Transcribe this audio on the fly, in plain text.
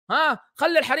ها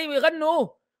خلي الحريم يغنوا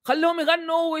خليهم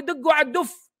يغنوا ويدقوا على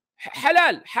الدف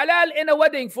halal in a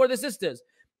wedding for the sisters.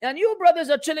 And you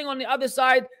brothers are chilling on the other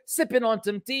side, sipping on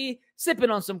some tea, sipping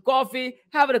on some coffee,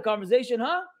 having a conversation,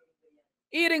 huh?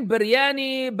 Eating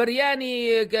biryani,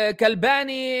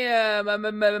 kalbani,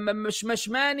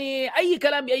 mashmani, أي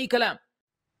كلام بأي كلام.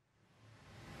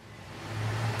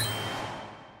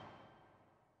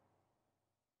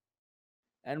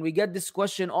 And we get this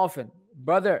question often.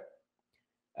 Brother,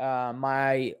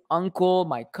 my uncle,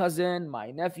 my cousin, my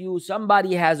nephew,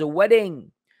 somebody has a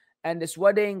wedding. And this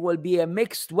wedding will be a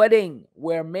mixed wedding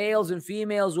where males and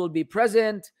females will be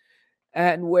present,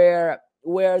 and where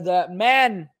the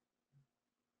man,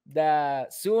 the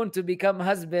soon to become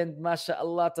husband,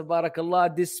 mashallah,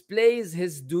 tabarakallah, displays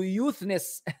his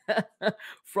Dayyoothness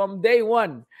from day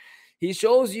one. He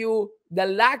shows you the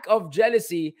lack of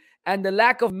jealousy and the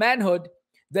lack of manhood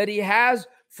that he has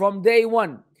from day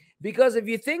one. Because if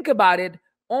you think about it,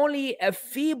 only a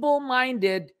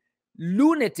feeble-minded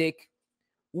lunatic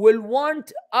will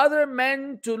want other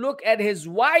men to look at his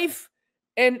wife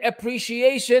in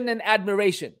appreciation and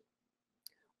admiration.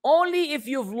 Only if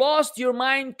you've lost your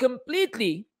mind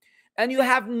completely and you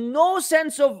have no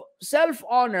sense of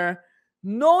self-honor,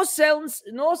 no sense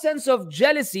of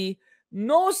jealousy,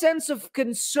 no sense of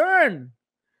concern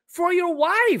for your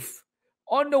wife.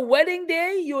 On the wedding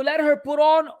day, you let her put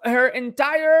on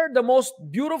the most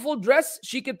beautiful dress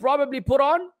she could probably put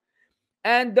on,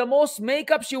 and the most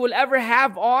makeup she will ever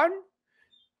have on,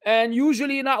 and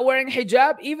usually not wearing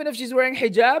hijab, even if she's wearing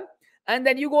hijab. And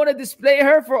then you go to display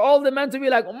her for all the men to be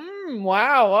like,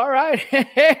 wow, all right.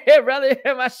 Hey, brother,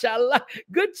 mashallah.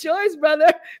 Good choice,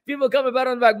 brother. People come about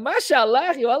on the back,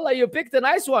 mashallah, wallah, you picked a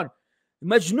nice one.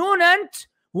 Majnoon ant?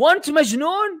 Want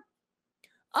majnoon?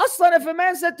 Aslan, if a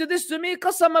man said to me,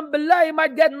 qasaman billah, he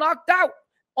might get knocked out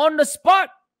on the spot.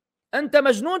 Anta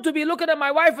majnoon to be looking at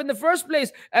my wife in the first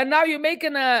place, and now you're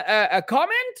making a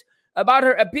comment about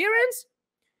her appearance?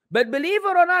 But believe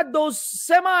it or not, those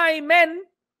semi-men,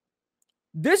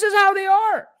 this is how they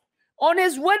are. On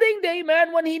his wedding day,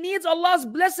 man, when he needs Allah's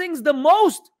blessings the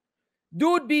most,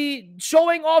 dude be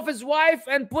showing off his wife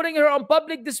and putting her on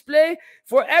public display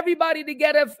for everybody to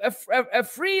get a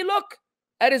free look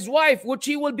at his wife, which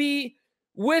he will be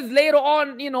with later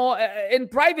on, you know, in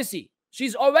privacy.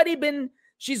 She's had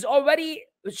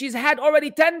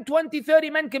already 10, 20, 30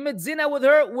 men commit zina with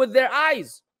her with their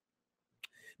eyes.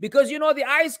 Because, you know, the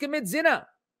eyes commit zina.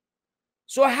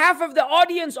 So half of the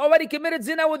audience already committed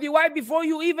zina with your wife before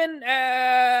you even,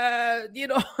 you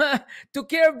know, took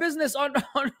care of business on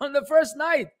the first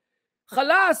night.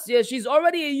 Khalas, yeah, she's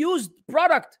already a used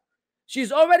product.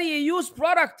 She's already a used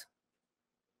product.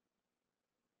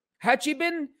 Had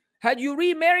you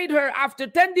remarried her after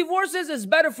 10 divorces, it's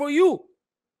better for you.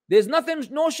 There's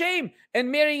no shame in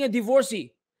marrying a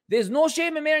divorcee. There's no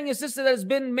shame in marrying a sister that's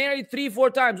been married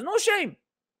 3-4 times. No shame.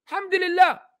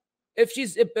 Alhamdulillah. If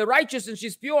she's righteous and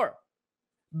she's pure.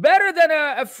 Better than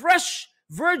a fresh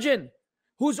virgin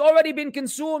who's already been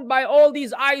consumed by all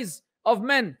these eyes of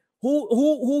men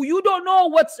who you don't know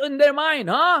what's in their mind,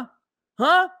 huh?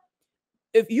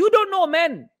 If you don't know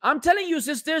men, I'm telling you,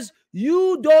 sisters,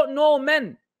 you don't know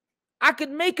men. I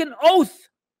could make an oath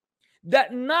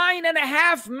that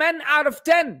 9.5 men out of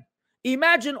 10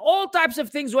 imagine all types of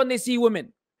things when they see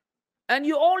women. And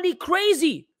you're only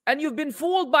crazy and you've been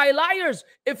fooled by liars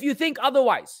if you think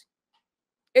otherwise.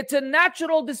 It's a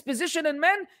natural disposition in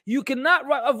men. You cannot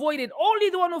avoid it. Only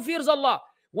the one who fears Allah,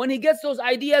 when he gets those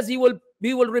ideas, he will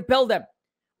repel them.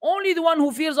 Only the one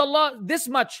who fears Allah this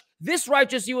much, this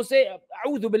righteous, he will say,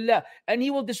 A'udhu billah, and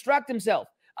he will distract himself.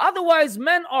 Otherwise,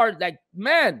 men are like,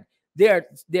 man, they're,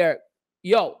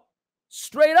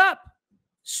 straight up.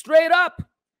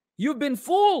 You've been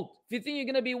fooled if you think you're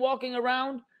going to be walking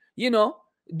around, you know,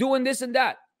 doing this and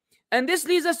that. And this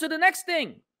leads us to the next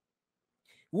thing.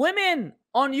 Women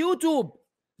on YouTube,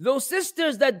 those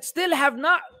sisters that still have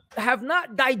not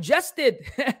digested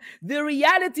the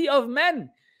reality of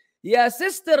men. Ya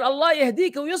sister, Allah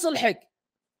yahdika wa yuslihik.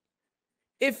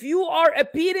 If you are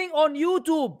appearing on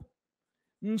YouTube,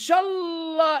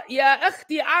 inshallah, ya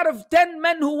akhti, out of 10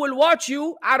 men who will watch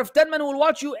you,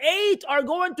 8 are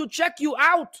going to check you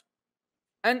out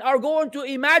and are going to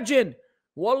imagine,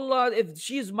 wallah, if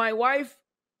she's my wife,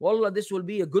 wallah, this will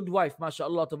be a good wife,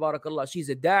 mashallah, tabarakallah. She's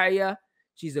a da'iyah,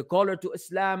 she's a caller to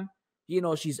Islam, you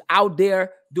know, she's out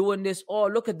there doing this. Oh,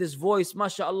 look at this voice,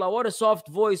 mashallah, what a soft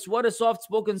voice, what a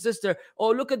soft-spoken sister.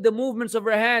 Oh, look at the movements of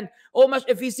her hand. Oh,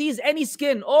 if he sees any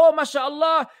skin, oh,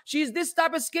 mashallah, she's this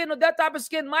type of skin or that type of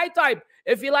skin, my type.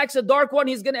 If he likes a dark one,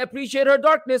 he's going to appreciate her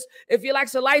darkness. If he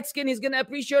likes a light skin, he's going to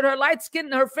appreciate her light skin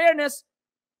and her fairness.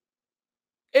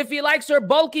 If he likes her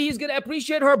bulky, he's going to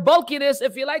appreciate her bulkiness.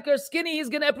 If he likes her skinny, he's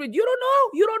going to appreciate. You don't know.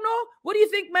 You don't know. What do you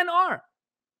think men are?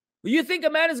 You think a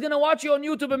man is going to watch you on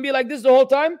YouTube and be like this the whole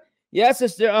time? Yes,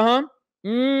 sister.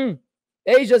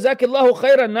 Hey, jazakillahu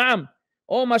khairan. Naam.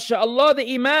 Oh, mashallah,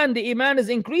 the iman is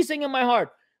increasing in my heart.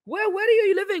 Where are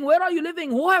you living? Where are you living?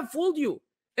 Who have fooled you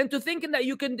into thinking that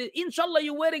you can, inshallah,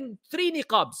 you're wearing 3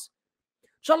 niqabs.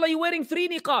 Inshallah, you're wearing 3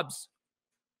 niqabs.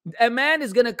 A man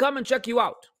is going to come and check you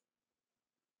out.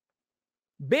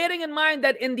 Bearing in mind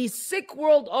that in the sick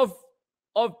world of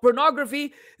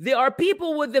pornography, there are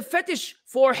people with the fetish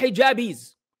for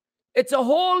hijabis. It's a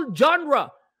whole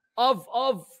genre of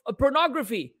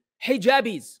pornography,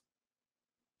 hijabis.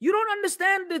 You don't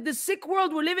understand the sick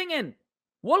world we're living in.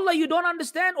 Wallah, you don't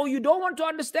understand, or you don't want to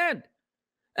understand.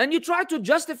 And you try to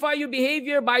justify your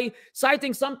behavior by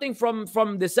citing something from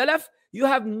the Salaf. You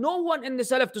have no one in the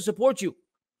Salaf to support you.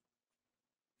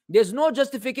 There's no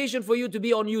justification for you to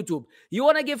be on YouTube. You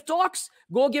want to give talks?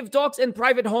 Go give talks in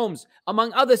private homes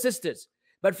among other sisters.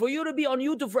 But for you to be on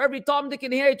YouTube for every Tom, Dick,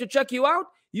 and Harry to check you out,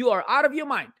 you are out of your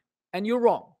mind. And you're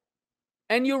wrong.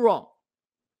 And you're wrong.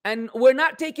 And we're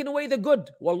not taking away the good.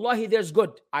 Wallahi, there's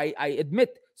good. I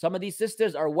admit some of these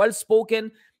sisters are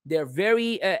well-spoken. They're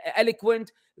very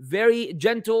eloquent, very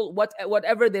gentle,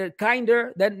 whatever. They're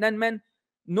kinder than men.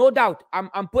 No doubt.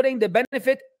 I'm putting the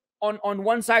benefit on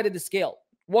one side of the scale.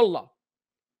 Wallah.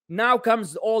 Now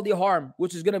comes all the harm,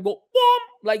 which is going to go boom,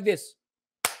 like this.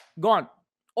 Gone.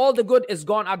 All the good is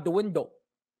gone out the window.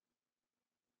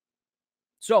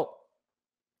 So,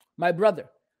 my brother,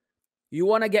 you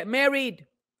want to get married?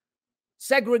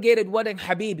 Segregated wedding,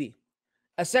 habibi.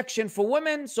 A section for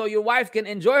women so your wife can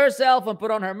enjoy herself and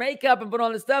put on her makeup and put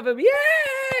on the stuff. And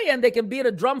yay! And they can beat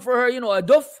a drum for her, a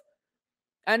duf.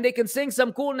 And they can sing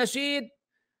some cool nasheed.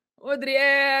 ودري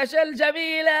ايش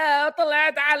الجميله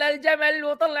طلعت على الجمل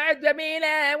وطلعت جميله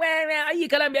اي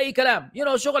كلام باي كلام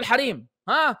شغل حريم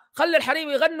خلي الحريم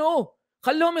يغنوا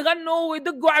خليهم يغنوا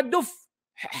ويدقوا على الدف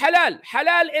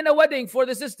حلال in a wedding for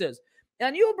the sisters,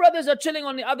 and you brothers are chilling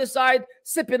on the other side,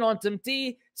 sipping on some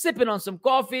tea, sipping on some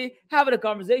coffee, having a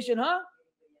conversation,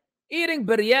 eating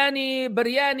biryani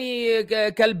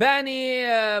كلباني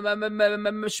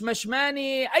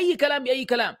مشماني اي كلام باي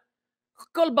كلام.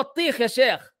 كل بطيخ يا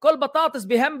شيخ، كل بطاطس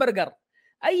بهمبرجر،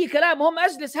 اي كلام. هم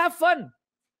اجلس have fun.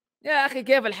 يا اخي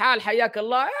كيف الحال حياك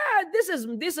الله.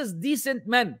 This is decent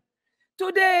men.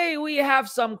 Today we have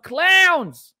some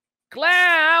clowns.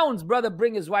 Brother,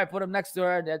 bring his wife, put him next to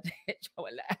her.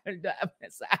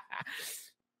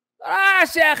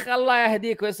 شيخ الله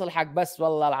يهديك ويصلحك. بس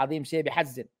والله العظيم شيء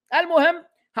بيحزن. المهم,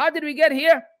 how did we get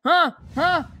here?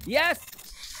 Yes.